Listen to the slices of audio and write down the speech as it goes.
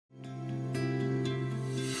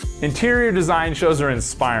Interior design shows are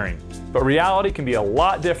inspiring, but reality can be a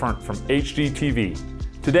lot different from HGTV.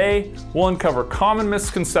 Today, we'll uncover common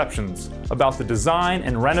misconceptions about the design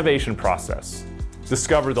and renovation process,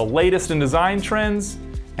 discover the latest in design trends,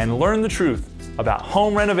 and learn the truth about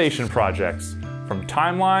home renovation projects, from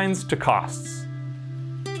timelines to costs.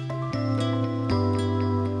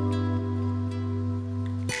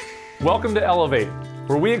 Welcome to Elevate,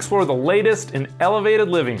 where we explore the latest in elevated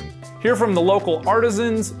living. Hear from the local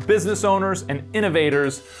artisans, business owners, and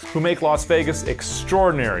innovators who make Las Vegas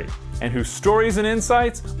extraordinary and whose stories and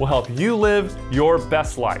insights will help you live your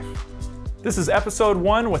best life. This is episode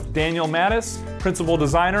 1 with Daniel Matus, principal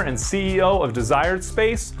designer and CEO of Desired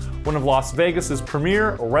Space, one of Las Vegas's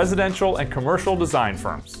premier residential and commercial design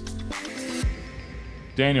firms.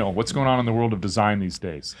 Daniel, what's going on in the world of design these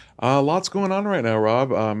days? Lots going on right now, Rob.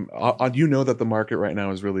 You know that the market right now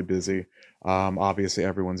is really busy. Obviously,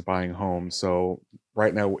 everyone's buying homes. So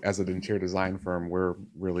right now, as an interior design firm, we're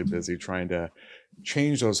really busy trying to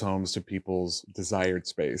change those homes to people's desired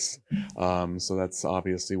space. So that's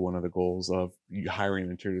obviously one of the goals of hiring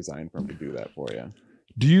an interior design firm to do that for you.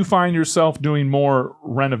 Do you find yourself doing more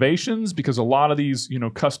renovations? Because a lot of these,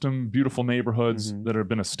 custom, beautiful neighborhoods that have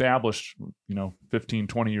been established, 15,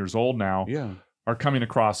 20 years old now, are coming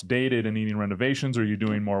across dated and needing renovations. Or are you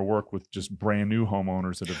doing more work with just brand new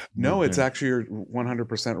homeowners that have No, it's in? actually, you're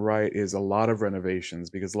 100% right, is a lot of renovations,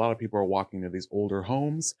 because a lot of people are walking into these older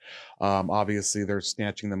homes. Obviously, they're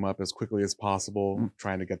snatching them up as quickly as possible,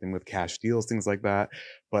 trying to get them with cash deals, things like that.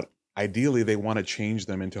 But ideally, they want to change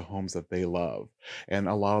them into homes that they love. And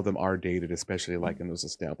a lot of them are dated, especially like in those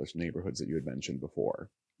established neighborhoods that you had mentioned before.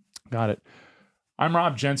 Got it. I'm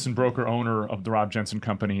Rob Jensen, broker owner of the Rob Jensen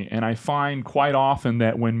Company, and I find quite often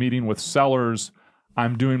that when meeting with sellers,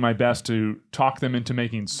 I'm doing my best to talk them into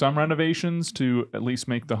making some renovations to at least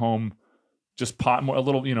make the home just pot more a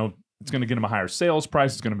little, it's going to get them a higher sales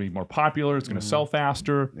price, it's going to be more popular, it's going to sell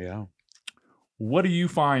faster. Yeah. What do you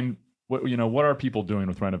find? What are people doing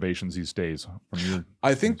with renovations these days?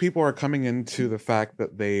 I think people are coming into the fact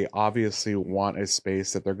that they obviously want a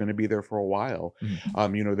space that they're going to be there for a while.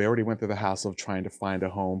 They already went through the hassle of trying to find a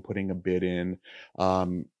home, putting a bid in,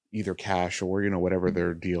 either cash or, whatever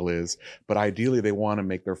their deal is. But ideally, they want to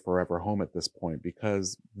make their forever home at this point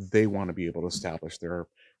because they want to be able to establish their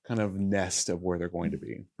kind of nest of where they're going to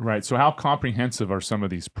be. Right. So how comprehensive are some of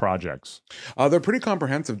these projects? They're pretty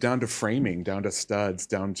comprehensive, down to framing, down to studs,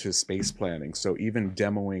 down to space planning. So even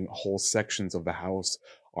demoing whole sections of the house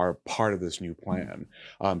are part of this new plan.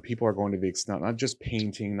 People are going to the extent, not just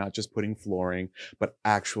painting, not just putting flooring, but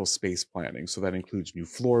actual space planning. So that includes new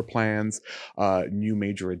floor plans, new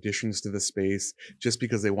major additions to the space, just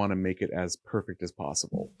because they want to make it as perfect as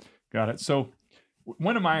possible. Got it. So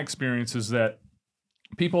one of my experiences that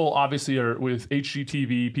people obviously are with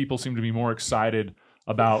HGTV, people seem to be more excited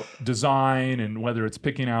about design and whether it's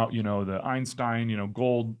picking out, the Einstein,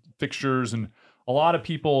 gold fixtures. And a lot of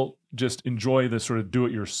people just enjoy the sort of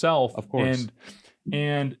do-it-yourself. Of course.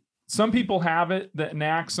 And some people have it, that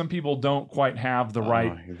knack. Some people don't quite have the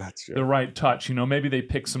right touch. Maybe they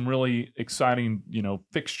pick some really exciting,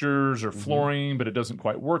 fixtures or flooring, but it doesn't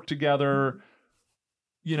quite work together.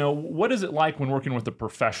 What is it like when working with a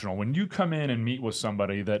professional? When you come in and meet with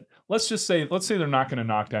somebody that, let's say they're not going to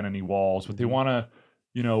knock down any walls, but they want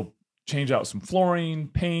to, change out some flooring,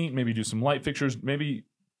 paint, maybe do some light fixtures, maybe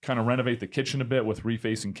kind of renovate the kitchen a bit with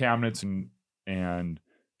refacing cabinets and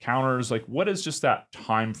counters. Like, what does just that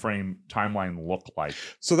timeline look like?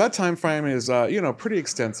 So that time frame is, pretty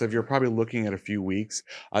extensive. You're probably looking at a few weeks,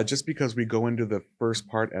 just because we go into the first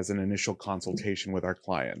part as an initial consultation with our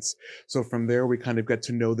clients. So from there, we kind of get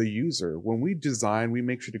to know the user. When we design, we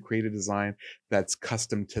make sure to create a design that's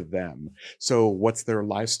custom to them. So what's their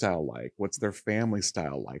lifestyle like? What's their family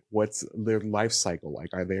style like? What's their life cycle like?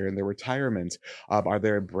 Are they in their retirement? Are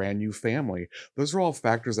they a brand new family? Those are all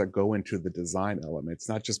factors that go into the design element. It's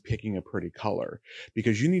not just picking a pretty color,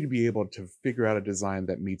 because you need to be able to figure out a design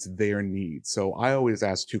that meets their needs. So I always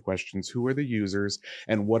ask 2 questions: who are the users,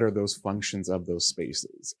 and what are those functions of those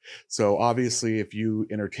spaces? So obviously, if you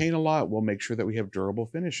entertain a lot, we'll make sure that we have durable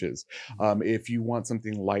finishes. If you want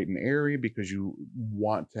something light and airy because you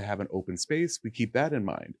want to have an open space, we keep that in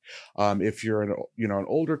mind. If you're an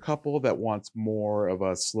older couple that wants more of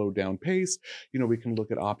a slowed down pace, we can look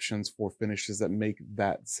at options for finishes that make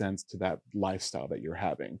that sense to that lifestyle that you're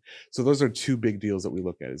having. So those are 2 big deals that we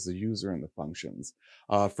look at, is the user and the functions.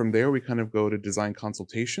 From there, we kind of go to design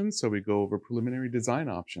consultations. So we go over preliminary design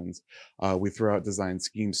options. We throw out design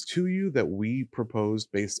schemes to you that we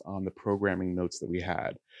proposed based on the programming notes that we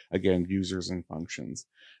had. again, users and functions.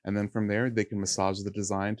 And then from there, they can massage the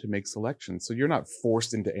design to make selections. So you're not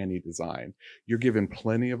forced into any design. You're given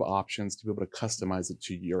plenty of options to be able to customize it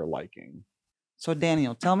to your liking. So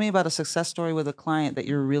Daniel, tell me about a success story with a client that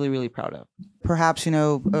you're really, really proud of. Perhaps, you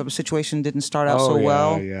know, a situation didn't start out so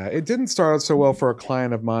well. Yeah, it didn't start out so well for a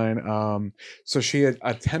client of mine. So she had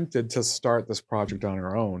attempted to start this project on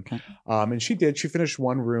her own. Okay. And she did. She finished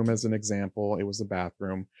one room as an example. It was the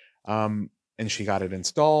bathroom. And she got it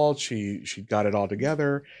installed. She got it all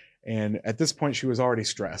together. And at this point, she was already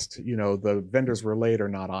stressed. You know, the vendors were late or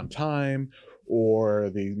not on time, or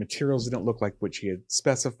the materials didn't look like what she had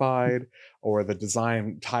specified, or the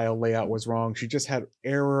design tile layout was wrong. She just had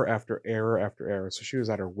error after error after error. So she was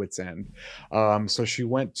at her wit's end. So she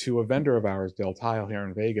went to a vendor of ours, Del Tile here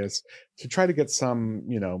in Vegas, to try to get some,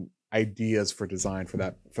 you know, ideas for design for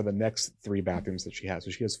the next 3 bathrooms that she has.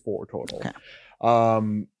 So she has 4 total.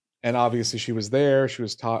 Okay. And obviously she was there, she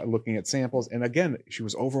was looking at samples. And again, she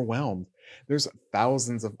was overwhelmed. There's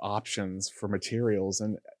thousands of options for materials.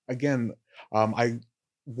 And again, I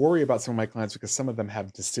worry about some of my clients because some of them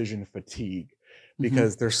have decision fatigue,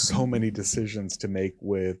 because there's so many decisions to make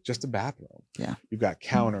with just a bathroom. Yeah. You've got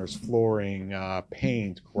counters, flooring,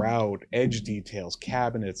 paint, grout, edge details,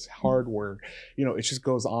 cabinets, hardware. You know, it just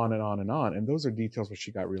goes on and on and on. And those are details where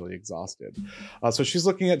she got really exhausted. So she's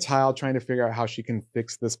looking at tile, trying to figure out how she can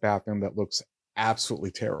fix this bathroom that looks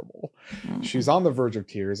absolutely terrible. She's on the verge of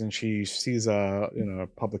tears, and she sees a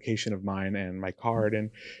publication of mine and my card, and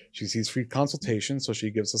she sees free consultation. So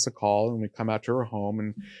she gives us a call, and we come out to her home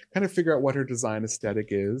and kind of figure out what her design aesthetic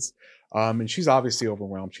is. And she's obviously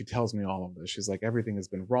overwhelmed. She tells me all of this. She's like, everything has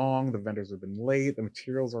been wrong. The vendors have been late. The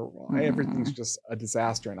materials are wrong. Everything's just a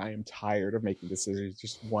disaster, and I am tired of making decisions.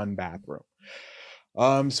 Just one bathroom.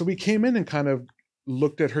 So we came in and kind of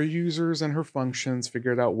looked at her users and her functions,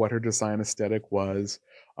 figured out what her design aesthetic was,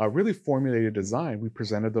 really formulated design. We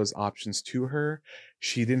presented those options to her.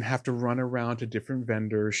 She didn't have to run around to different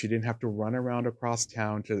vendors. She didn't have to run around across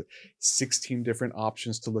town to 16 different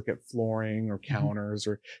options to look at flooring or counters,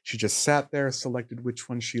 or she just sat there, selected which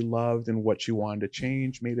one she loved and what she wanted to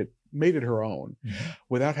change, made it her own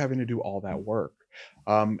without having to do all that work.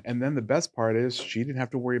 And then the best part is she didn't have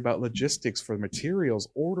to worry about logistics for materials,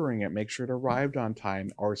 ordering it, make sure it arrived on time,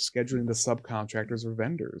 or scheduling the subcontractors or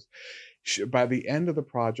vendors. By the end of the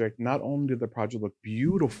project, not only did the project look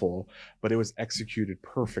beautiful, but it was executed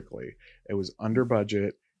perfectly. It was under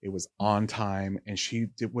budget, it was on time, and she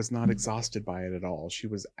was not exhausted by it at all. She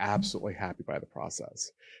was absolutely happy by the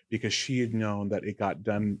process because she had known that it got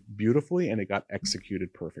done beautifully and it got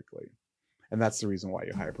executed perfectly. And that's the reason why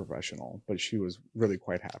you hire a professional. But she was really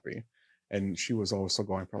quite happy. And she was also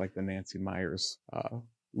going for like the Nancy Meyers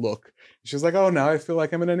look. She's like, oh, now I feel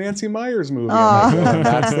like I'm in a Nancy Meyers movie. Like, oh,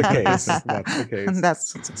 that's the case. That's the case.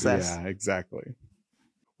 That's success. Yeah, exactly.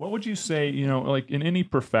 What would you say, you know, like in any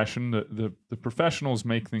profession, the professionals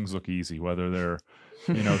make things look easy, whether they're,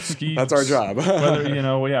 you know, ski. That's our job. Whether, you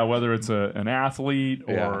know, whether it's an athlete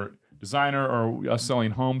or designer or us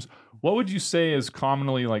selling homes. What would you say is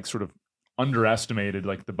commonly like sort of underestimated,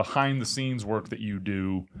 like the behind the scenes work that you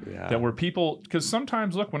do, that where people, because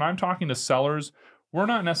sometimes, look, when I'm talking to sellers, we're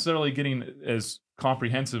not necessarily getting as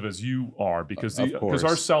comprehensive as you are, because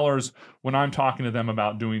our sellers, when I'm talking to them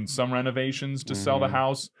about doing some renovations to sell the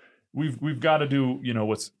house, we've got to do, you know,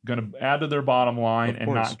 what's going to add to their bottom line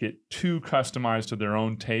and not get too customized to their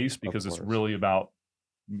own taste, because it's really about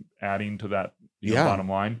adding to that bottom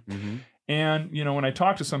line. And, you know, when I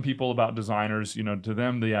talk to some people about designers, you know, to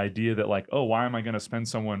them, the idea that like, oh, why am I going to spend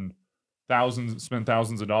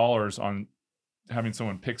thousands of dollars on having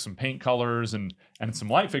someone pick some paint colors and some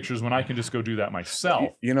light fixtures when I can just go do that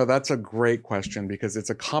myself? You know, that's a great question, because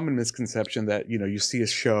it's a common misconception that, you know, you see a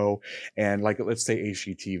show and like, let's say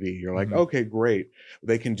HGTV, you're like, okay, great.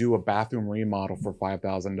 They can do a bathroom remodel for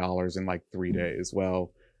 $5,000 in like 3 days.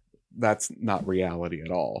 Well, that's not reality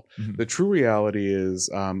at all. The true reality is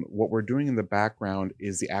what we're doing in the background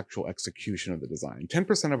is the actual execution of the design.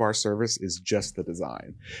 10% of our service is just the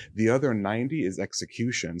design. The other 90 is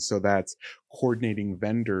execution. So that's coordinating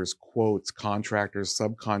vendors, quotes, contractors,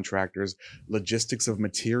 subcontractors, logistics of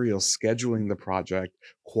materials, scheduling the project,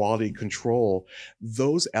 quality control.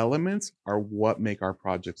 Those elements are what make our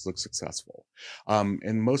projects look successful.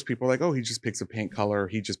 And most people are like, oh, he just picks a paint color,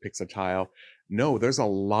 he just picks a tile. No, there's a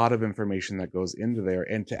lot of information that goes into there,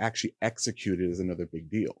 and to actually execute it is another big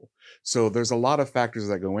deal. So there's a lot of factors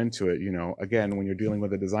that go into it. You know, again, when you're dealing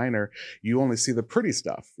with a designer, you only see the pretty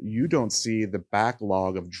stuff. You don't see the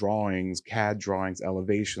backlog of drawings, CAD CAD drawings,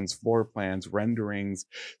 elevations, floor plans, renderings,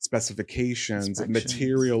 specifications,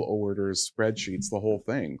 material orders, spreadsheets, the whole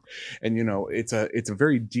thing. And, you know, it's a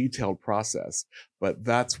very detailed process, but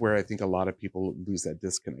that's where I think a lot of people lose that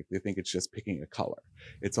disconnect. They think it's just picking a color.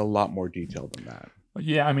 It's a lot more detailed than that.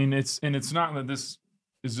 Yeah. I mean, it's not that this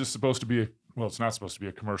is just supposed to be well, it's not supposed to be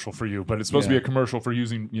a commercial for you, but it's supposed to be a commercial for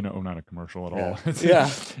using, you know, not a commercial at all.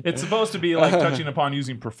 It's supposed to be like touching upon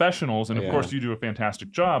using professionals. And of course you do a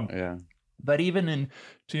fantastic job. Yeah. But even in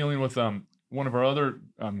dealing with one of our other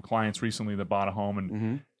clients recently that bought a home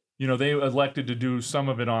and, you know, they elected to do some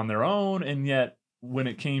of it on their own. And yet when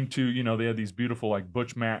it came to, you know, they had these beautiful like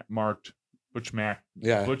bookmarked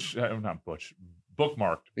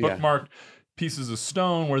pieces of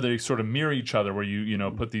stone where they sort of mirror each other, where you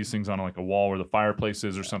know, put these things on like a wall where the fireplace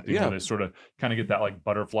is or something, where they sort of kind of get that like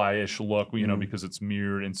butterfly-ish look, you know, because it's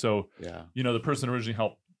mirrored. And so, you know, the person originally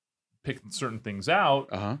helped pick certain things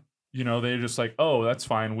out, you know, they're just like, oh, that's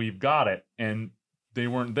fine, we've got it. And they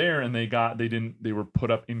weren't there and they were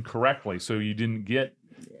put up incorrectly. So you didn't get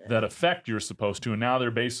that effect you're supposed to. And now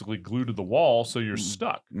they're basically glued to the wall. So you're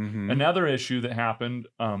stuck. Another issue that happened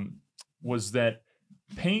was that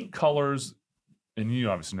paint colors, and you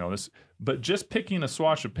obviously know this, but just picking a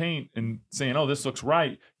swatch of paint and saying, oh, this looks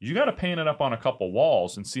right, you got to paint it up on a couple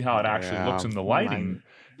walls and see how it actually looks in the lighting.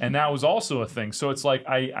 And that was also a thing. So it's like,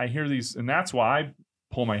 I hear these, and that's why I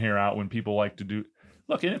pull my hair out when people like to do,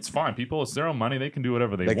 look, and it's fine. People, it's their own money. They can do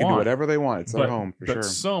whatever they want. They can do whatever they want. It's their home, for sure. But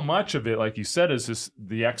so much of it, like you said, is just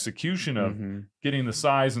the execution of getting the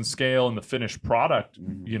size and scale and the finished product,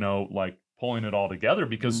 you know, like pulling it all together.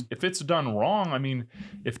 Because if it's done wrong, I mean,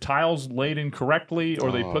 if tiles laid incorrectly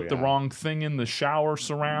or they put the wrong thing in the shower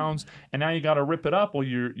surrounds and now you got to rip it up, well,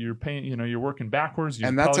 you're paying, you know, you're working backwards.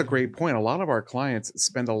 And that's a great point. A lot of our clients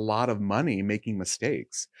spend a lot of money making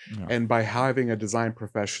mistakes. And by having a design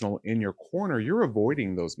professional in your corner, you're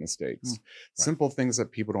avoiding those mistakes. Simple things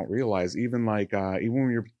that people don't realize, even like, even when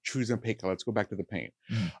you're choosing paint color, let's go back to the paint.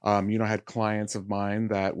 You know, I had clients of mine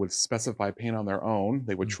that would specify paint on their own.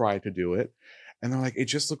 They would try to do it. And they're like, it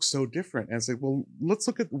just looks so different. And I said, well, let's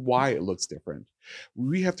look at why it looks different.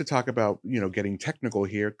 We have to talk about, you know, getting technical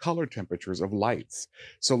here, color temperatures of lights.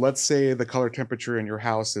 So let's say the color temperature in your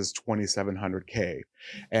house is 2700 K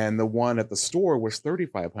and the one at the store was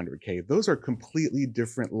 3500 K. Those are completely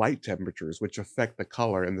different light temperatures, which affect the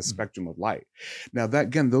color and the spectrum of light. Now that,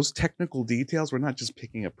 again, those technical details, we're not just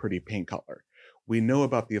picking a pretty paint color. We know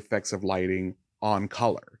about the effects of lighting on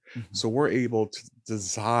color. So we're able to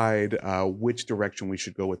decide which direction we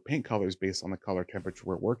should go with paint colors based on the color temperature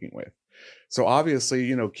we're working with. So obviously,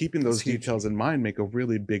 you know, keeping those details in mind make a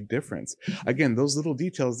really big difference. Again, those little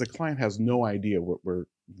details, the client has no idea what we're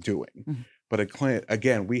doing. But a client,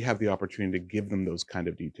 again, we have the opportunity to give them those kind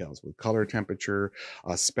of details with color temperature,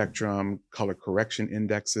 spectrum, color correction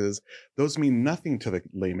indexes. Those mean nothing to the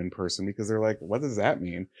layman person because they're like, what does that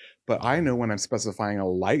mean? But I know when I'm specifying a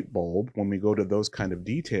light bulb, when we go to those kind of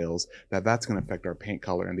details, that's going to affect our paint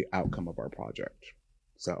color and the outcome of our project.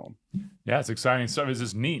 So, yeah, it's exciting stuff. It's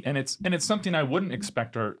just neat, and it's something I wouldn't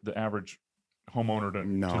expect the average homeowner to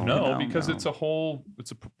know because it's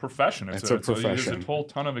a profession. It's a profession. There's a whole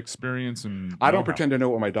ton of experience, and I don't pretend to know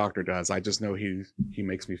what my doctor does. I just know he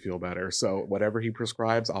makes me feel better. So whatever he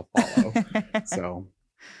prescribes, I'll follow.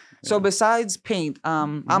 So besides paint,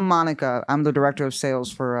 I'm Monica. I'm the director of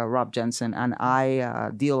sales for Rob Jensen, and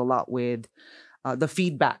I deal a lot with the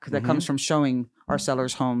feedback that comes from showing our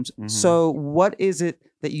sellers homes. So what is it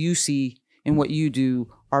that you see in what you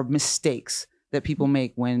do are mistakes that people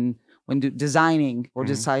make when designing or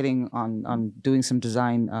deciding on doing some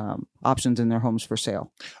design options in their homes for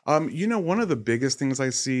sale? You know, one of the biggest things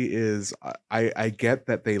I see is I get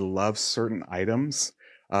that they love certain items,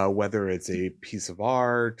 whether it's a piece of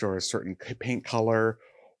art or a certain paint color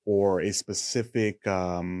or a specific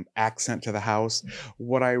accent to the house.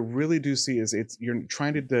 What I really do see is you're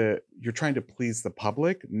trying to please the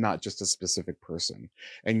public, not just a specific person.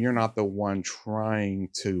 And you're not the one trying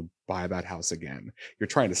to buy that house again. You're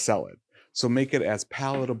trying to sell it. So make it as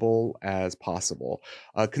palatable as possible.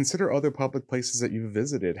 Consider other public places that you've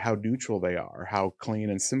visited, how neutral they are, how clean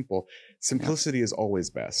and simple. Simplicity is always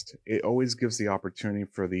best. It always gives the opportunity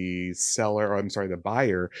for the the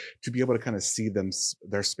buyer to be able to kind of see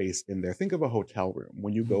their space in there. Think of a hotel room.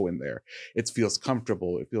 When you go in there, it feels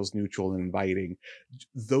comfortable. It feels neutral and inviting.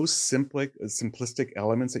 Those simplistic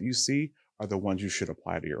elements that you see are the ones you should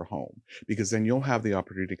apply to your home, because then you'll have the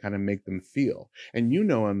opportunity to kind of make them feel. And you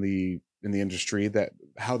know, in the industry, that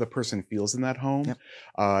how the person feels in that home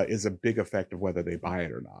is a big effect of whether they buy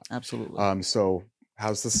it or not. Absolutely. So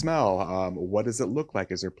How's the smell? What does it look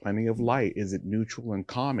like? Is there plenty of light? Is it neutral and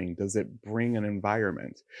calming? Does it bring an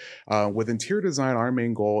environment? With interior design, our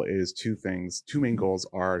main goal is two things. Two main goals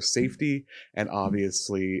are safety and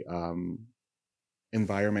obviously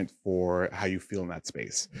environment for how you feel in that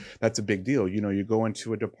space. That's a big deal. You know, you go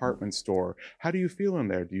into a department store. How do you feel in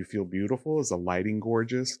there? Do you feel beautiful? Is the lighting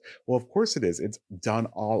gorgeous? Well, of course it is. It's done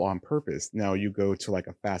all on purpose. Now you go to like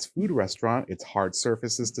a fast food restaurant, it's hard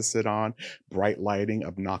surfaces to sit on, bright lighting,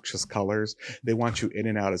 obnoxious colors. They want you in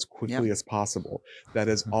and out as quickly as possible. That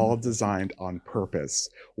is all designed on purpose.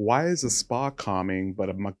 Why is a spa calming, but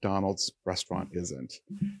a McDonald's restaurant isn't?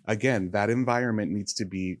 Again, that environment needs to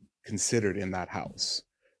be considered in that house.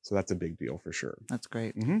 So that's a big deal for sure. That's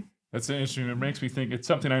great. That's interesting. It makes me think, it's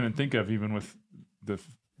something I didn't think of, even with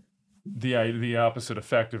the opposite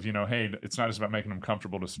effect of, you know, hey, it's not just about making them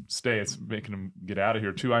comfortable to stay, it's making them get out of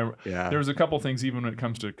here too. There's a couple things, even when it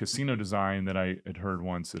comes to casino design, that I had heard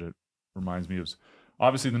once that it reminds me of.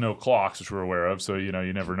 Obviously the no clocks, which we're aware of, so you know,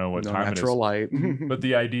 you never know what time it is. Natural light. But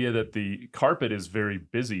the idea that the carpet is very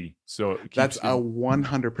busy, so it that's a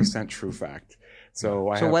 100% true fact. So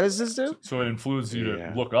what does this do? So it influences you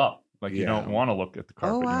to look up. Like you don't want to look at the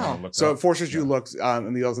carpet. Oh, wow. You want to look so up. it forces you to look,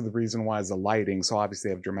 and the other reason why is the lighting. So obviously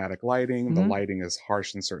they have dramatic lighting. The lighting is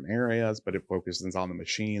harsh in certain areas, but it focuses on the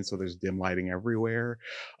machine. So there's dim lighting everywhere.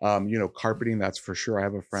 You know, carpeting, that's for sure. I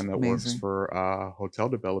have a friend that works for a hotel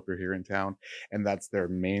developer here in town, and that's their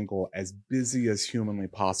main goal. As busy as humanly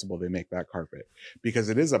possible, they make that carpet because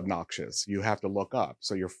it is obnoxious. You have to look up.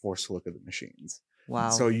 So you're forced to look at the machines.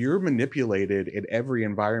 Wow. So you're manipulated in every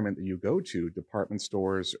environment that you go to, department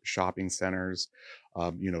stores, shopping centers,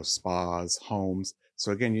 you know, spas, homes.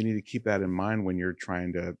 So again, you need to keep that in mind when you're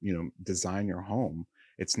trying to, you know, design your home.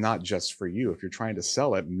 It's not just for you. If you're trying to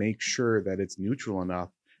sell it, make sure that it's neutral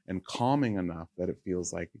enough and calming enough that it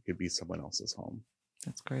feels like it could be someone else's home.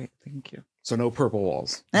 That's great. Thank you. So no purple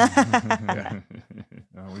walls. We've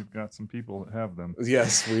got some people that have them.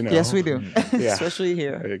 Yes, we know. Yes, we do. Especially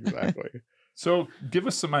here. Exactly. So give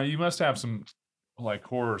us some, you must have some like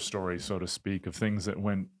horror stories, so to speak, of things that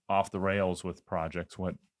went off the rails with projects.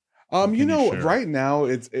 What you know, right now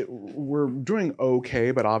we're doing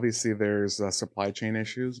okay, but obviously there's supply chain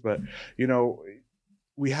issues. But you know,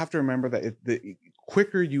 we have to remember that the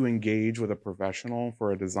quicker you engage with a professional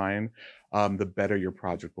for a design, the better your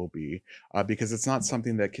project will be, because it's not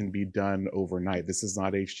something that can be done overnight. This is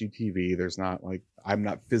not HGTV. There's not like, I'm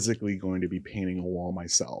not physically going to be painting a wall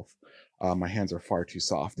myself. My hands are far too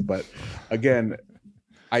soft. But again,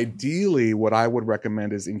 ideally, what I would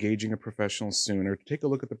recommend is engaging a professional sooner to take a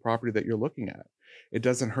look at the property that you're looking at. It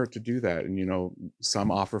doesn't hurt to do that. And, you know,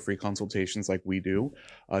 some offer free consultations like we do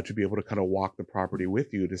to be able to kind of walk the property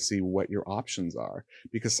with you to see what your options are,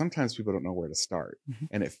 because sometimes people don't know where to start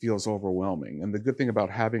and it feels overwhelming. And the good thing about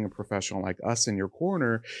having a professional like us in your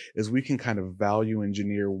corner is we can kind of value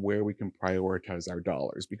engineer where we can prioritize our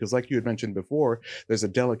dollars, because like you had mentioned before, there's a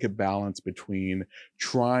delicate balance between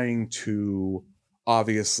trying to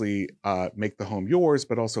obviously make the home yours,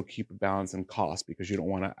 but also keep a balance in cost, because you don't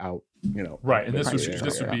want to right. And this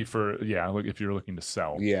would be for look, if you're looking to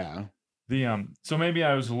sell. So maybe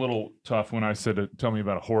I was a little tough when I said tell me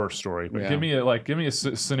about a horror story, but give me a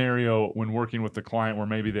scenario when working with the client where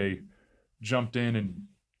maybe they jumped in and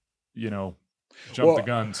jumped the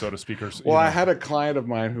gun, so to speak. I had a client of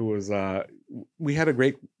mine who was we had a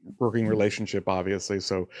great working relationship, obviously.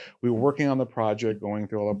 So we were working on the project, going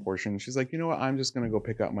through all the portions. She's like, you know what, I'm just going to go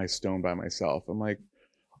pick up my stone by myself. I'm like,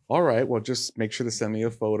 all right, well, just make sure to send me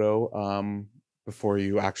a photo before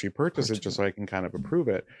you actually purchase it, just so I can kind of approve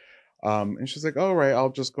it. And she's like, all right,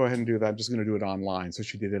 I'll just go ahead and do that. I'm just going to do it online. So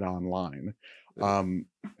she did it online. And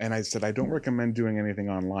I said, I don't recommend doing anything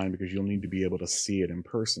online because you'll need to be able to see it in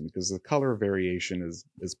person, because the color variation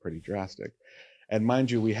is pretty drastic. And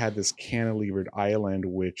mind you, we had this cantilevered island,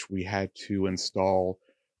 which we had to install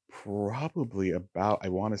probably about, I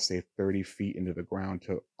want to say 30 feet into the ground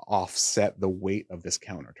to offset the weight of this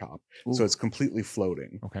countertop. Ooh. So it's completely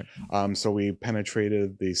floating. Okay. So we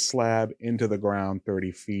penetrated the slab into the ground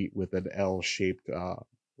 30 feet with an L-shaped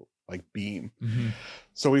like beam.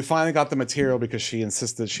 So we finally got the material because she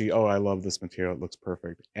insisted, I love this material, it looks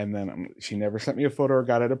perfect. And then she never sent me a photo or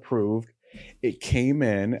got it approved. It came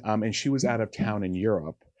in and she was out of town in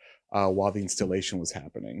Europe while the installation was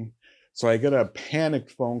happening. So I get a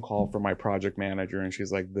panicked phone call from my project manager, and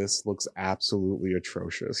she's like, "This looks absolutely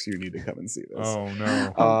atrocious. You need to come and see this." Oh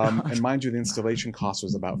no! And mind you, the installation cost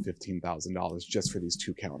was about $15,000 just for these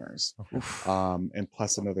 2 counters, and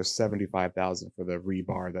plus another $75,000 for the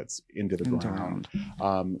rebar that's into the ground.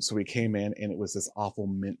 So we came in, and it was this awful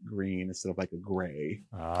mint green instead of like a gray.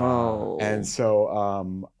 And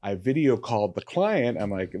so I video called the client.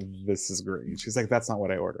 I'm like, "This is green." She's like, "That's not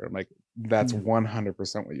what I ordered." I'm like, "That's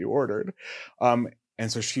 100% what you ordered."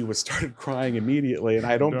 And so she started crying immediately, and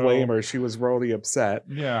I don't blame her. She was really upset.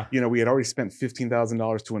 Yeah. You know, we had already spent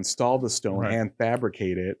 $15,000 to install the stone and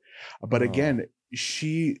fabricate it. But again,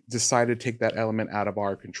 she decided to take that element out of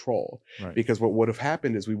our control, because what would have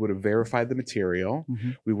happened is we would have verified the material.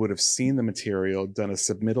 We would have seen the material, done a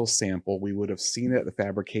submittal sample. We would have seen it at the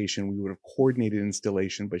fabrication. We would have coordinated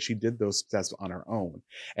installation, but she did those steps on her own.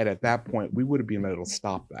 And at that point, we would have been able to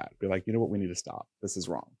stop that. Be like, you know what, we need to stop. This is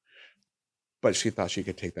wrong. But she thought she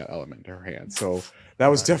could take that element to her hand. So that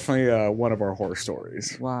was definitely one of our horror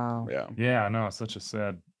stories. Wow. Yeah. Yeah, no, it's such a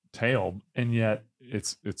sad tale, and yet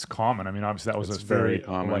it's common. I mean, obviously that was a very very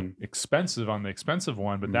common. like expensive on the expensive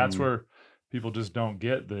one, but that's where people just don't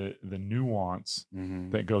get the nuance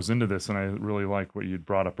that goes into this. And I really like what you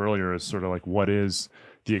brought up earlier, is sort of like, what is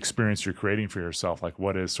the experience you're creating for yourself? Like,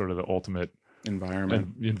 what is sort of the ultimate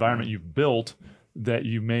environment, the environment you've built that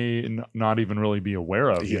you may not even really be aware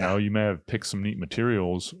of. You know, you may have picked some neat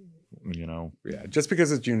materials, you know. Yeah, just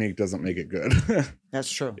because it's unique doesn't make it good.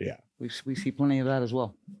 That's true. Yeah. We see plenty of that as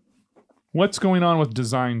well. What's going on with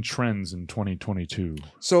design trends in 2022?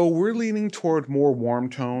 So we're leaning toward more warm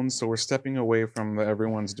tones. So we're stepping away from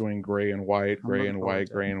everyone's doing gray and white, gray and white,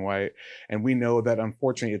 gray and white. And we know that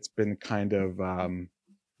unfortunately it's been kind of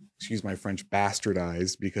excuse my French,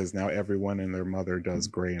 bastardized, because now everyone and their mother does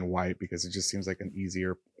gray and white because it just seems like an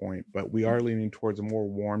easier point. But we are leaning towards more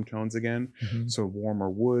warm tones again. So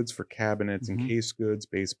warmer woods for cabinets and case goods,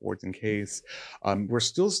 baseboards and case. We're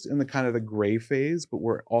still in the kind of the gray phase, but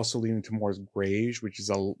we're also leaning to more grayish, which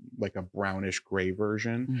is like a brownish gray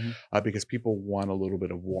version, because people want a little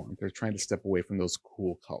bit of warmth. They're trying to step away from those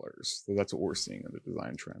cool colors. So that's what we're seeing in the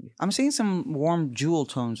design trend. I'm seeing some warm jewel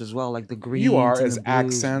tones as well, like the green. You are, as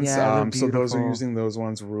accents. So those are beautiful. using those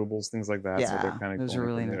ones, rubles, things like that. So they're kind of those are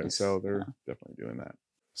really nice. So they're definitely doing that.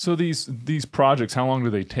 So these projects, how long do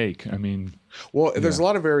they take? I mean, well, there's a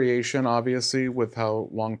lot of variation, obviously, with how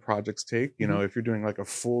long projects take. You know, if you're doing like a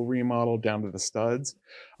full remodel down to the studs,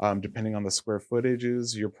 depending on the square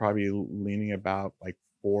footages, you're probably leaning about like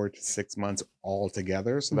 4 to 6 months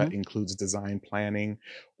altogether. So that includes design planning,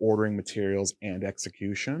 ordering materials, and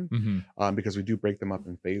execution, because we do break them up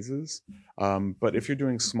in phases. But if you're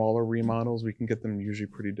doing smaller remodels, we can get them usually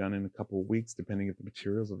pretty done in a couple of weeks, depending if the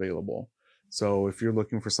material's available. So if you're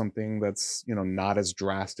looking for something that's, you know, not as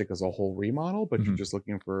drastic as a whole remodel, but you're just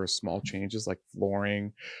looking for small changes like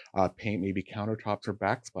flooring, paint, maybe countertops or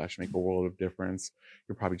backsplash make a world of difference,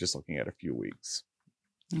 you're probably just looking at a few weeks.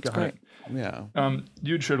 That's great. Yeah.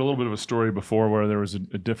 You'd shared a little bit of a story before where there was a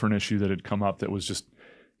different issue that had come up that was just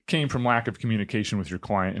came from lack of communication with your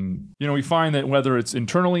client. And, you know, we find that whether it's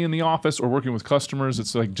internally in the office or working with customers,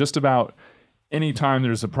 it's like just about any time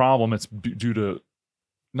there's a problem, it's due to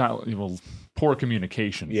not, you know, poor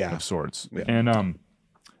communication of sorts. And I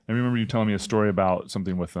remember you telling me a story about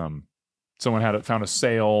something with someone found a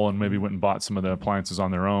sale and maybe went and bought some of the appliances on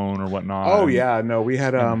their own or whatnot. Oh yeah, no, we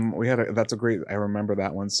had that's a great, I remember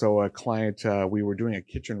that one. So a client, we were doing a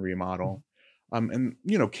kitchen remodel. And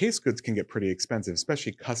you know, case goods can get pretty expensive,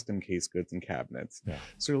 especially custom case goods and cabinets.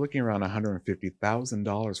 So you're looking around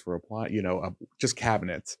 $150,000 for just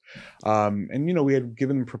cabinets. And you know, we had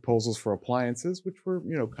given them proposals for appliances, which were,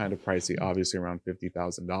 you know, kind of pricey, obviously around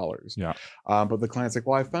 $50,000. But the client's like,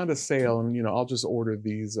 well, I found a sale, and you know, I'll just order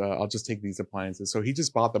these. I'll just take these appliances. So he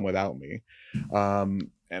just bought them without me.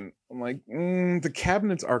 And I'm like, the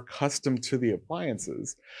cabinets are custom to the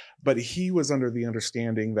appliances. But he was under the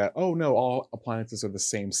understanding that, oh no, all appliances are the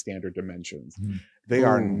same standard dimensions. They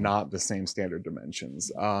are not the same standard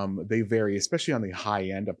dimensions. They vary, especially on the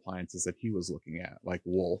high-end appliances that he was looking at, like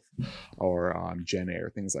Wolf or Gen A or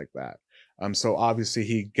things like that. So obviously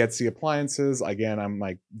he gets the appliances. Again, I'm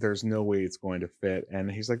like, there's no way it's going to fit. And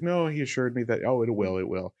he's like, no, he assured me that, oh, it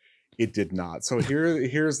will. It did not. So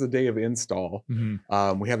here's the day of install.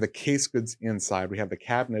 We have the case goods inside. We have the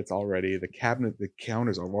cabinets already. The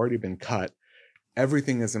counters have already been cut.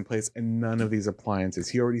 Everything is in place, and none of these appliances.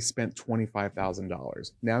 He already spent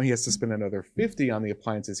 $25,000. Now he has to spend another $50,000 on the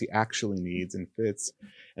appliances he actually needs and fits,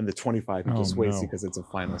 and the $25,000 he just wastes because it's a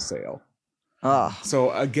final sale.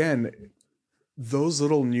 So again, those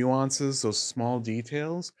little nuances, those small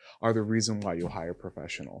details are the reason why you'll hire a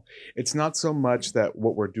professional. It's not so much that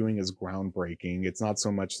what we're doing is groundbreaking. It's not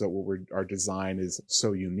so much that our design is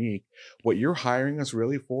so unique. What you're hiring us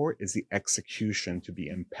really for is the execution to be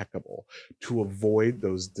impeccable, to avoid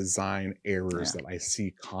those design errors that I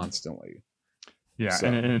see constantly. Yeah, so.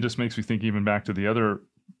 And it just makes me think even back to the other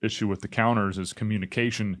issue with the counters is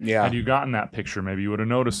communication. Yeah. Had you gotten that picture, maybe you would have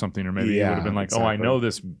noticed something, or maybe you would have been like, exactly. Oh, I know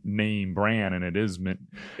this name brand and it is mint.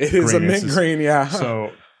 It is a mint green, yeah.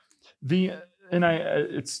 So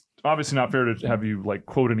it's obviously not fair to have you like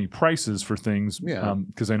quote any prices for things,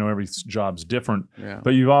 because I know every job's different. Yeah.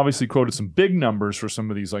 But you've obviously quoted some big numbers for some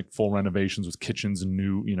of these like full renovations with kitchens and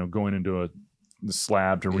new, going into the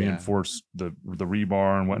slab to reinforce the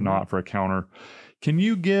rebar and whatnot for a counter. Can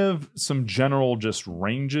you give some general just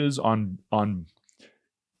ranges on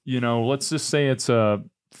let's just say it's a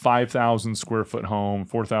 5,000 square foot home,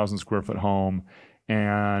 4,000 square foot home,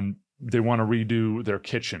 and they want to redo their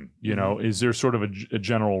kitchen, is there sort of a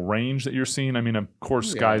general range that you're seeing? I mean, of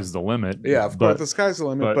course, sky's the limit. Yeah, of course, the sky's the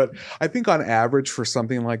limit. But I think on average for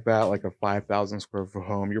something like that, like a 5,000 square foot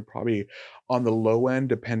home, you're probably on the low end,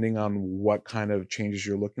 depending on what kind of changes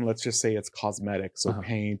you're looking. Let's just say it's cosmetic. So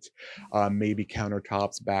paint, maybe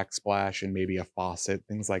countertops, backsplash, and maybe a faucet,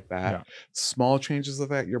 things like that. Yeah. Small changes of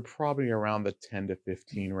that, you're probably around the 10 to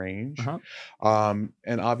 15 range.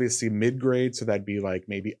 And obviously mid-grade, so that'd be like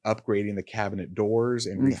maybe upgrading the cabinet doors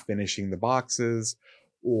and refinishing the boxes,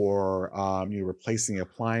 or replacing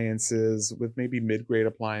appliances with maybe mid-grade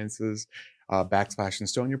appliances. Backsplash and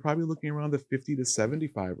stone, you're probably looking around the 50 to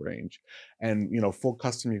 75 range. And, full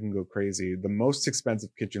custom, you can go crazy. The most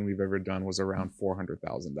expensive kitchen we've ever done was around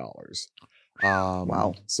 $400,000.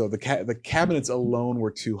 Wow. So the cabinets alone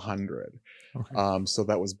were $200,000. Okay. So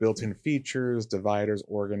that was built-in features, dividers,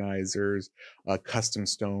 organizers, custom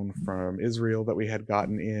stone from Israel that we had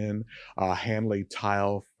gotten in, hand-laid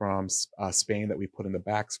tile from Spain that we put in the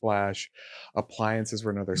backsplash. Appliances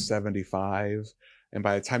were another $75,000. And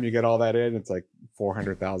by the time you get all that in, it's like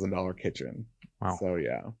 $400,000 kitchen. Wow. So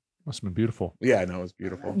yeah. Must have been beautiful. Yeah, no, it was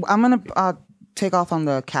beautiful. I'm going to take off on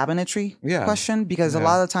the cabinetry question, because a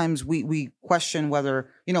lot of times we question whether,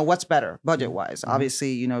 what's better budget-wise.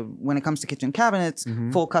 Obviously, when it comes to kitchen cabinets,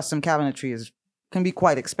 full custom cabinetry can be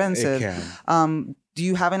quite expensive. It can. Do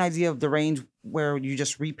you have an idea of the range where you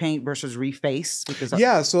just repaint versus reface? Because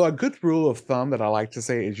so a good rule of thumb that I like to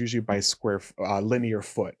say is usually by linear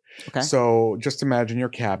foot. Okay. So just imagine your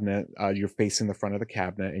cabinet, you're facing the front of the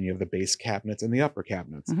cabinet, and you have the base cabinets and the upper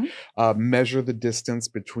cabinets. Measure the distance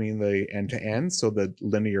between the end to end, so the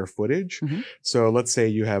linear footage. So let's say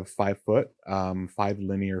you have 5 foot, 5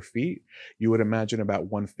 linear feet. You would imagine about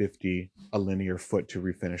 150 a linear foot to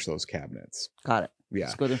refinish those cabinets. Got it. Yeah,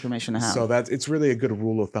 it's good information to have. So it's really a good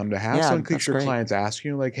rule of thumb to have. So in case your clients ask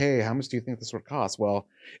you, like, hey, how much do you think this would cost? Well,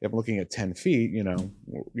 if I'm looking at 10 feet,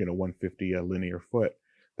 150 a linear foot,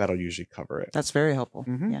 that'll usually cover it. That's very helpful.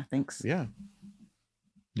 Yeah, thanks. Yeah.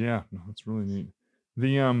 Yeah, no, that's really neat.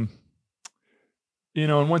 The and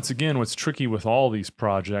once again, what's tricky with all these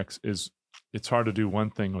projects is it's hard to do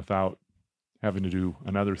one thing without having to do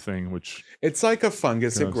another thing, which it's like a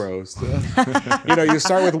fungus. It grows. You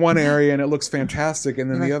start with one area and it looks fantastic,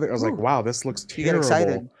 and then the other, I was like, wow, this looks terrible. You get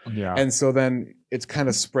excited. Yeah. And so then it kind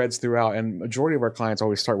of spreads throughout, and majority of our clients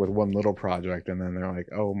always start with one little project, and then they're like,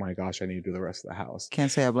 oh my gosh, I need to do the rest of the house.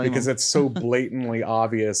 Can't say I blame because it's so blatantly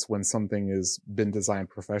obvious when something has been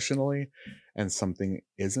designed professionally and something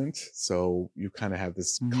isn't. So you kind of have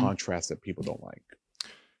this contrast that people don't like.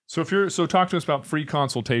 So talk to us about free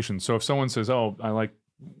consultations. So if someone says, "Oh, I like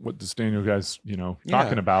what this Daniel guy's,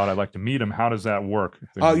 talking about. I'd like to meet him." How does that work?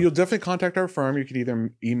 You'll definitely contact our firm. You can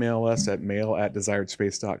either email us at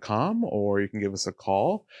mail@desiredspace.com, or you can give us a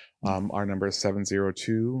call. Our number is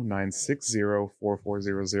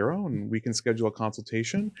 702-960-4400, and we can schedule a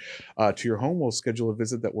consultation to your home. We'll schedule a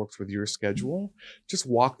visit that works with your schedule. Just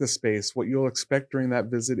walk the space. What you'll expect during that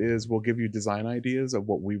visit is we'll give you design ideas of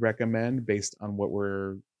what we recommend based on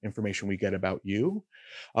information we get about you.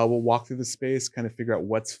 We'll walk through the space, kind of figure out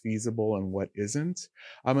what's feasible and what isn't,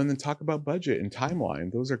 and then talk about budget and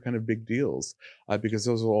timeline. Those are kind of big deals because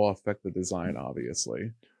those will all affect the design,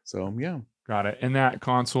 obviously. So, yeah. Got it. And that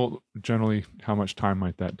consult, generally, how much time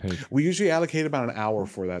might that take? We usually allocate about an hour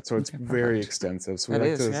for that. So it's very extensive. So we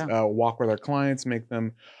like to walk with our clients, make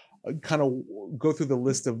them kind of go through the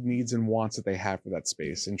list of needs and wants that they have for that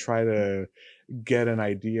space, and try to get an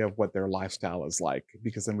idea of what their lifestyle is like,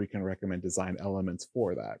 because then we can recommend design elements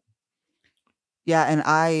for that. Yeah, and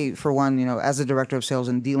I, for one, as a director of sales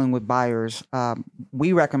and dealing with buyers,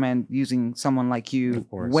 we recommend using someone like you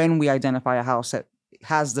when we identify a house that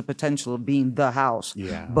has the potential of being the house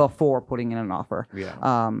before putting in an offer.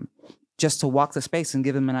 Just to walk the space and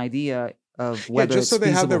give them an idea of whether just so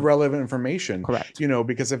they have the relevant information. Correct. You know,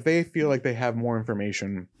 because if they feel like they have more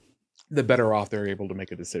information, the better off they're able to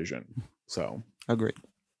make a decision. So agreed.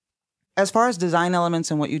 As far as design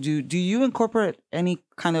elements and what you do you incorporate any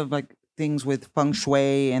kind of like things with feng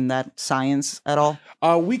shui and that science at all?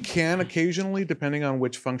 We can occasionally, depending on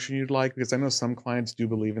which function you'd like, because I know some clients do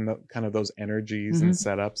believe in the kind of those energies and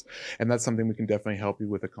setups, and that's something we can definitely help you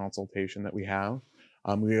with a consultation that we have.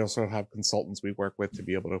 We also have consultants we work with to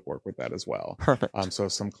be able to work with that as well. Perfect. So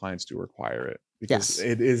some clients do require it because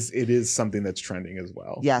it is something that's trending as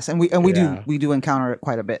well. Yes, and we do encounter it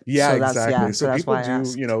quite a bit. Yeah, so exactly. So that's people why I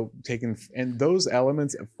asked. taking, and those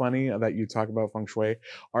elements, funny that you talk about feng shui,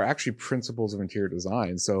 are actually principles of interior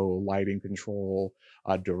design. So lighting control,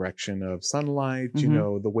 direction of sunlight,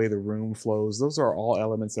 the way the room flows, those are all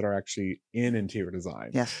elements that are actually in interior design.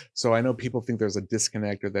 Yes. So I know people think there's a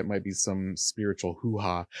disconnect or that might be some spiritual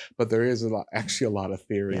hoo-ha, but there is actually a lot of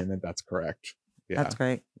theory in it that's correct. Yeah. That's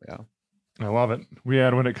great. Yeah. I love it.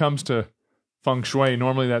 When it comes to feng shui,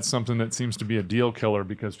 normally that's something that seems to be a deal killer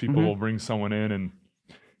because people will bring someone in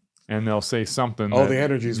and they'll say something. Oh, the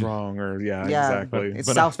energy's wrong, or exactly.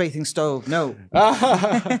 It's south-facing stove. No.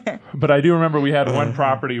 But I do remember we had one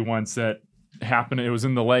property once that happened. It was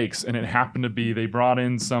in the lakes, and it happened to be they brought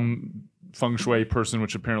in some feng shui person,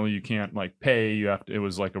 which apparently you can't like pay. You have to. It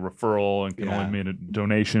was like a referral and can only make a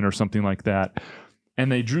donation or something like that.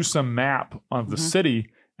 And they drew some map of the city.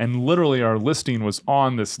 And literally our listing was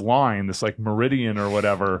on this line, this like meridian or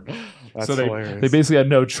whatever. So they basically had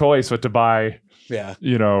no choice but to buy,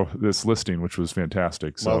 this listing, which was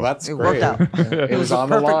fantastic. So well, that's great. It was on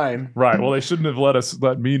the line. Right. Well, they shouldn't have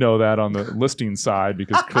let me know that on the listing side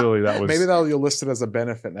because clearly that was. Maybe you'll list it as a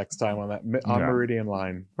benefit next time on that meridian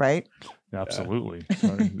line. Right. Absolutely.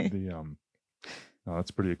 That's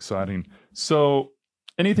pretty exciting. So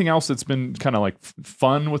anything else that's been kind of like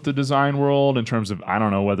fun with the design world in terms of, I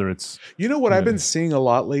don't know whether it's... what I've been seeing a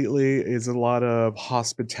lot lately is a lot of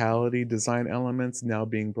hospitality design elements now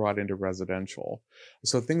being brought into residential.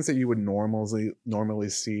 So things that you would normally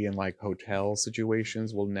see in like hotel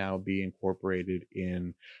situations will now be incorporated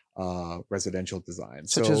in residential design.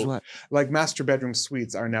 Such as what? Like master bedroom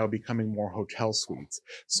suites are now becoming more hotel suites.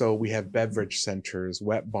 So we have beverage centers,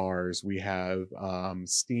 wet bars, we have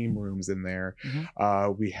steam rooms in there.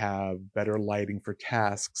 We have better lighting for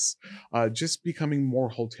tasks, just becoming more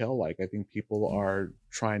hotel-like. I think people are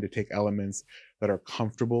trying to take elements that are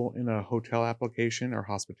comfortable in a hotel application or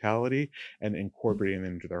hospitality and incorporating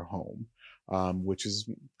them into their home, which is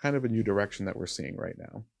kind of a new direction that we're seeing right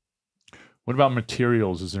now. What about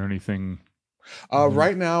materials? Is there anything?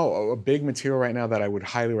 Right now, a big material right now that I would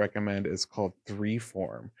highly recommend is called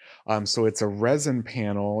 3Form. So it's a resin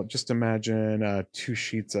panel. Just imagine 2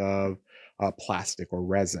 sheets of plastic or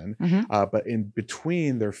resin, but in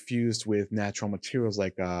between they're fused with natural materials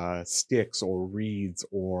like sticks or reeds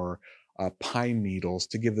or pine needles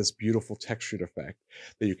to give this beautiful textured effect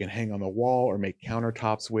that you can hang on the wall or make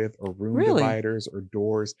countertops with, or room dividers or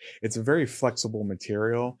doors. It's a very flexible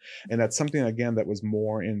material, and that's something again that was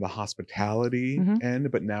more in the hospitality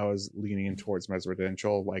end, but now is leaning in towards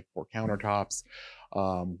residential, like for countertops,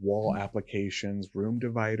 wall applications, room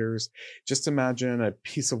dividers. Just imagine a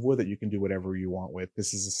piece of wood that you can do whatever you want with.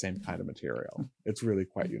 This is the same kind of material. It's really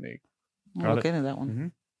quite unique. I'll look into that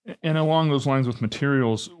one. And along those lines with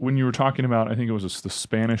materials, when you were talking about, I think it was the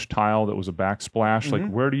Spanish tile that was a backsplash, like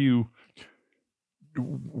where did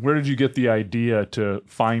you get the idea to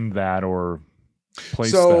find that or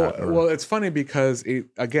place that? Well, it's funny because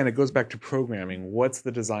it goes back to programming. What's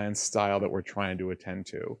the design style that we're trying to attend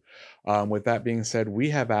to? With that being said, we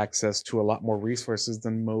have access to a lot more resources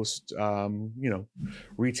than most,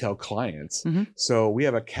 retail clients. So we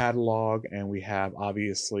have a catalog, and we have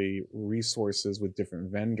obviously resources with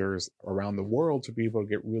different vendors around the world to be able to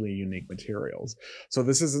get really unique materials. So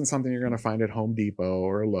this isn't something you're going to find at Home Depot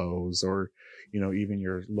or Lowe's or, even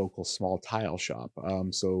your local small tile shop.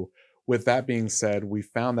 So with that being said, we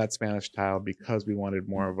found that Spanish tile because we wanted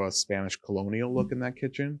more of a Spanish colonial look in that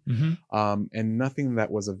kitchen. And nothing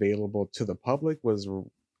that was available to the public was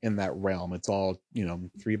in that realm. It's all,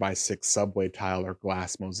 3x6 subway tile or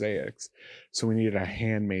glass mosaics. So we needed a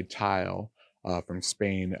handmade tile from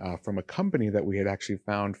Spain, from a company that we had actually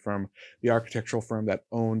found from the architectural firm that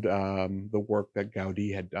owned the work that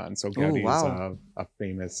Gaudí had done. So Gaudí is a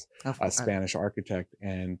famous Spanish architect,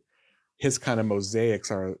 and his kind of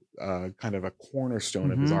mosaics are kind of a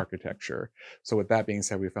cornerstone of his architecture. So with that being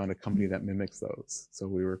said, we found a company that mimics those. So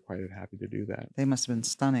we were quite happy to do that. They must have been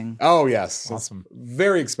stunning. Oh, yes. Awesome. It's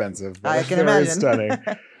very expensive. I can imagine. Stunning.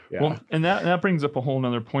 Yeah. Well, and that brings up a whole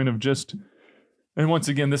nother point of just, and once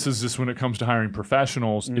again, this is just when it comes to hiring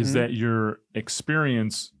professionals, is that your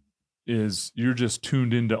experience is you're just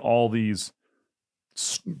tuned into all these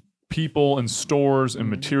people and stores and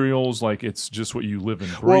materials, like it's just what you live and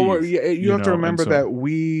breathe. Well, you have to remember that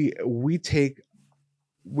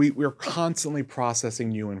we're constantly processing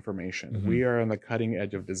new information. We are on the cutting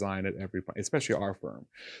edge of design at every point, especially our firm.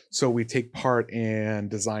 So we take part in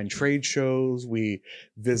design trade shows. We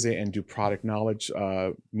visit and do product knowledge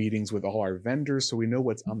meetings with all our vendors, so we know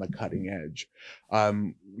what's on the cutting edge.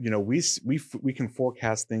 We can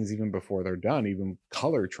forecast things even before they're done, even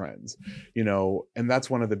color trends. And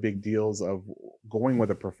that's one of the big deals of going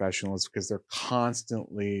with a professional, is because they're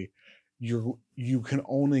constantly. You can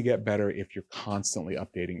only get better if you're constantly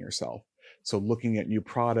updating yourself. So looking at new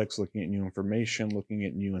products, looking at new information, looking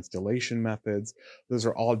at new installation methods, those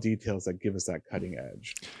are all details that give us that cutting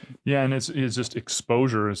edge. Yeah, and it's just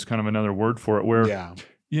exposure is kind of another word for it, where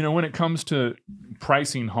when it comes to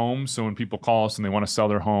pricing homes, so when people call us and they want to sell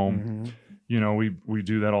their home, we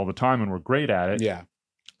do that all the time and we're great at it. Yeah.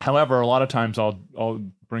 However, a lot of times I'll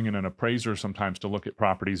bring in an appraiser sometimes to look at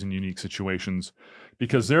properties in unique situations,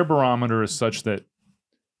 because their barometer is such that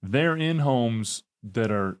they're in homes that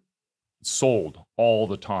are sold all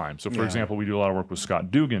the time. So for example, we do a lot of work with Scott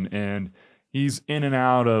Dugan, and he's in and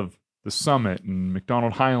out of the Summit and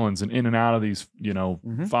McDonald Highlands and in and out of these, $5,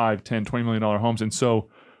 $10, $20 million homes. And so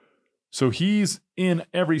he's in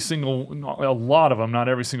every single, a lot of them, not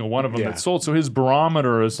every single one of them that's sold. So his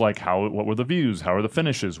barometer is like, what were the views? How are the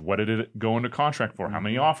finishes? What did it go into contract for? How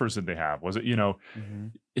many offers did they have? Was it,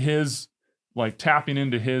 his like tapping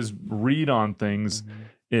into his read on things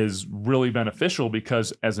is really beneficial,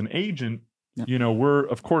 because as an agent, we're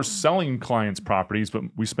of course selling clients properties, but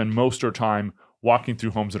we spend most of our time walking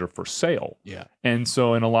through homes that are for sale. Yeah. And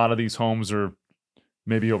so, and a lot of these homes are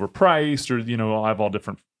maybe overpriced, or, have all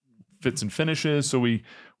different fits and finishes. So we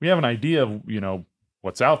have an idea of,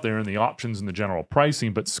 what's out there and the options and the general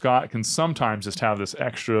pricing, but Scott can sometimes just have this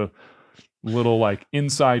extra little like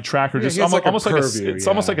inside tracker, just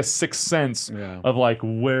almost like a sixth sense of like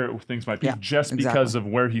where things might be, because of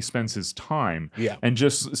where he spends his time. Yeah. And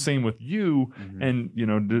just same with you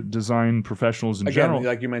and design professionals in general,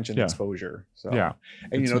 like you mentioned, exposure. So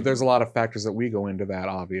and there's a lot of factors that we go into that,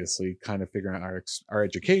 obviously, kind of figuring out our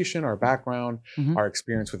education, our background, our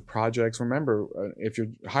experience with projects. Remember, if you're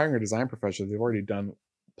hiring a design professional, they've already done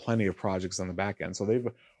plenty of projects on the back end, so they've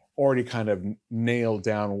already kind of nailed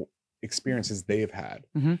down experiences they've had.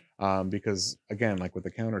 Because again, like with the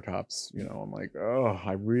countertops, I'm like, oh,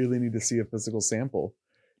 I really need to see a physical sample.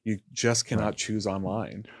 You just cannot choose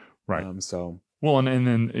online. Right. Well, and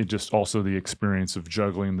then it just also the experience of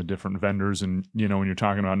juggling the different vendors, and when you're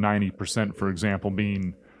talking about 90%, for example,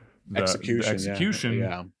 being the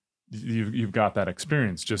execution, you've got that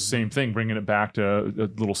experience. Just same thing, bringing it back to a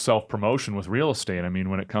little self-promotion with real estate. I mean,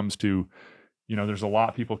 when it comes to, there's a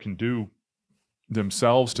lot people can do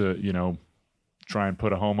themselves to try and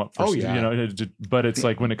put a home up for but it's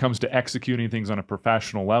like when it comes to executing things on a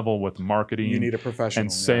professional level with marketing, you need a professional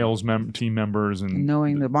and sales team members and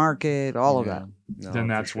knowing the market, all of that. Then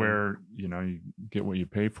that's where you get what you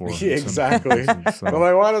pay for. Exactly. But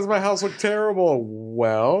like, why does my house look terrible?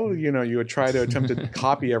 Well, you would try to attempt to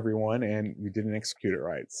copy everyone and you didn't execute it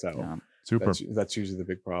right. So super. That's usually the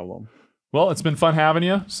big problem. Well, it's been fun having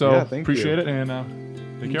you. So appreciate it, and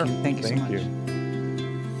take care. Thank you so much.